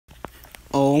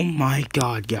Oh my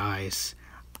god, guys.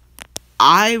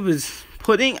 I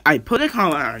put a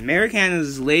comment on Merrick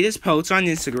Hanna's latest post on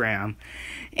Instagram,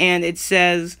 and it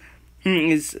says,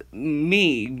 it's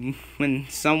me, when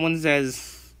someone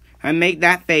says, I make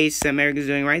that face that Merrick is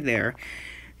doing right there,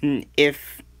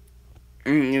 if,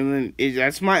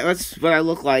 that's what I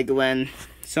look like when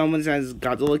someone says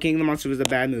Godzilla King of the Monsters was a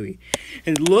bad movie.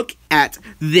 And look at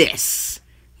this.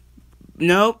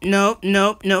 Nope, nope,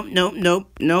 nope, nope, nope, nope,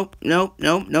 nope, nope,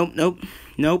 nope, nope, nope,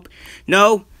 nope,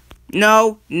 no,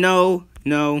 no, no,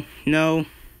 no, no.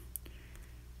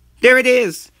 There it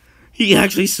is. He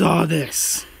actually saw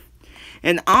this.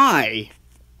 And I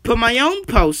put my own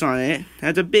post on it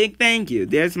as a big thank you.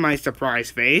 There's my surprise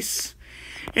face.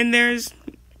 And it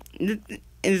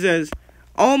says,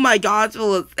 oh my god,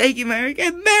 thank you, Merrick.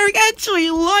 And Merrick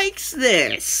actually likes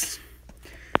this.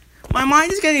 My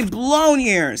mind is getting blown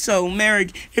here. So,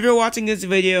 Merrick, if you're watching this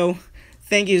video,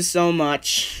 thank you so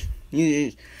much.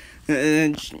 Thank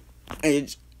you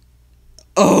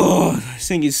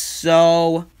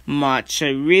so much. I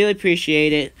really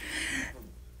appreciate it.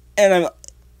 And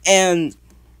I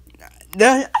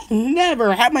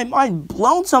never had my mind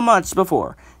blown so much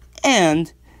before.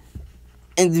 And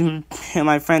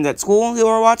my friends at school who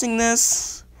are watching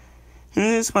this.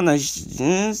 This is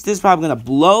probably gonna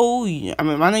blow. I'm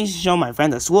gonna show my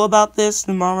friends at school about this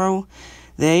tomorrow.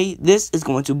 This is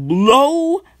going to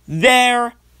blow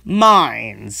their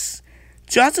minds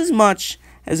just as much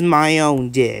as my own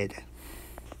did.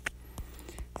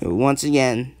 Once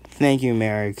again, thank you,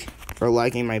 Merrick, for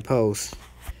liking my post.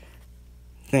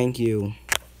 Thank you.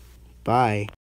 Bye.